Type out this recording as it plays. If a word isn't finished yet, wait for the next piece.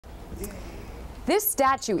This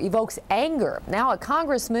statue evokes anger. Now a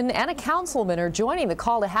congressman and a councilman are joining the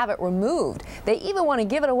call to have it removed. They even want to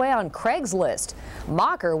give it away on Craigslist.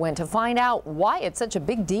 Mocker went to find out why it's such a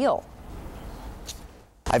big deal.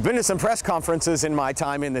 I've been to some press conferences in my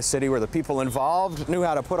time in this city where the people involved knew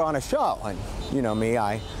how to put on a show. And you know me,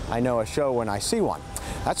 I know a show when I see one.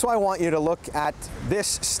 That's why I want you to look at this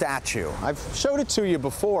statue. I've showed it to you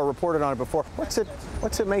before, reported on it before. What's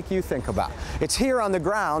it make you think about? It's here on the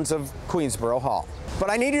grounds of Queensborough Hall. But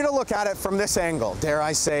I need you to look at it from this angle. Dare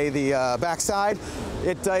I say the backside?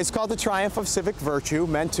 It is called the Triumph of Civic Virtue,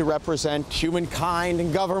 meant to represent humankind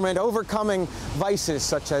and government overcoming vices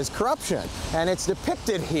such as corruption. And it's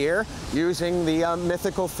depicted here using the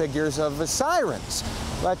mythical figures of the sirens.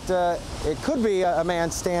 But it could be a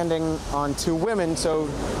man standing on two women, so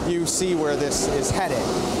you see where this is headed.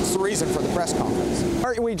 It's the reason for the press conference.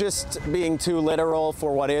 Aren't we just being too literal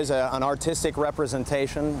for what is an artistic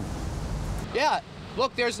representation? Yeah.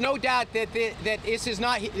 Look, there's no doubt that this is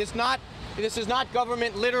not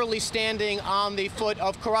government literally standing on the foot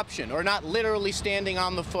of corruption, or not literally standing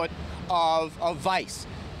on the foot of vice,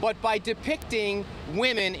 but by depicting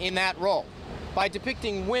women in that role, by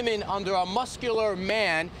depicting women under a muscular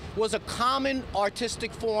man, was a common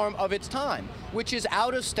artistic form of its time, which is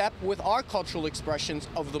out of step with our cultural expressions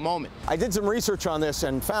of the moment. I did some research on this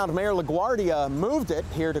and found Mayor LaGuardia moved it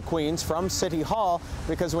here to Queens from City Hall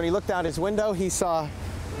because when he looked out his window, he saw,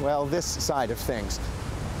 well, this side of things.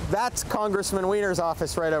 That's Congressman Weiner's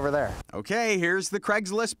office right over there. Okay, here's the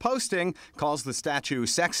Craigslist posting. Calls the statue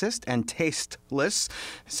sexist and tasteless.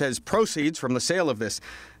 Says proceeds from the sale of this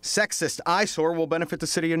sexist eyesore will benefit the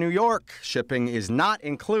city of New York. Shipping is not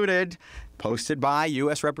included. Posted by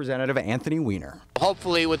U.S. Representative Anthony Weiner.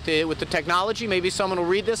 Hopefully with the technology, maybe someone will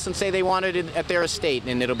read this and say they wanted it at their estate,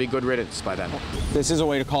 and it'll be good riddance by then. This is a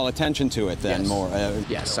way to call attention to it then. Yes. More.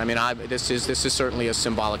 Yes, I mean this is certainly a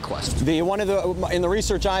symbolic quest. In the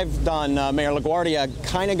research I've done, Mayor LaGuardia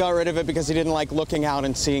kind of got rid of it because he didn't like looking out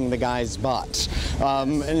and seeing the guy's butt.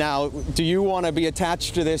 Now, do you want to be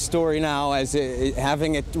attached to this story now as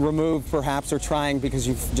having it removed perhaps, or trying because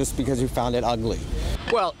you found it ugly?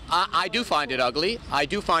 Well, I do find it ugly, I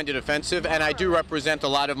do find it offensive, and I do represent a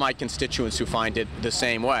lot of my constituents who find it the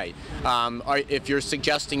same way. If you're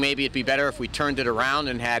suggesting maybe it'd be better if we turned it around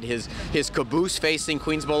and had his caboose facing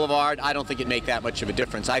Queens Boulevard, I don't think it'd make that much of a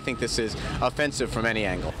difference. I think this is offensive from any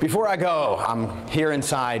angle. Before I go, I'm here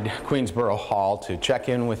inside Queensborough Hall to check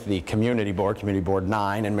in with the Community Board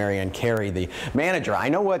 9, and Marianne Carey, the manager. I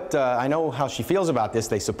know how she feels about this.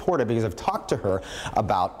 They support it because I've talked to her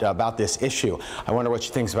about this issue. I wonder what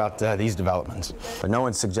she thinks about these developments. But no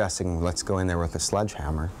one's suggesting let's go in there with a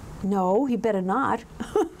sledgehammer. No, he better not.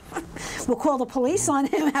 We'll call the police on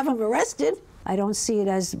him, have him arrested. I don't see it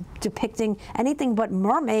as depicting anything but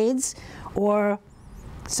mermaids or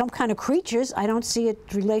some kind of creatures. I don't see it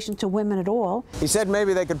in relation to women at all. He said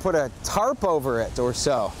maybe they could put a tarp over it or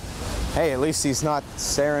so. Hey, at least he's not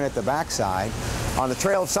staring at the backside. On the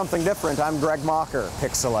trail of something different, I'm Greg Mocker,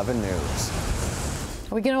 Pix 11 News.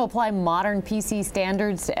 Are we going to apply modern PC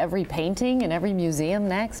standards to every painting in every museum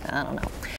next? I don't know.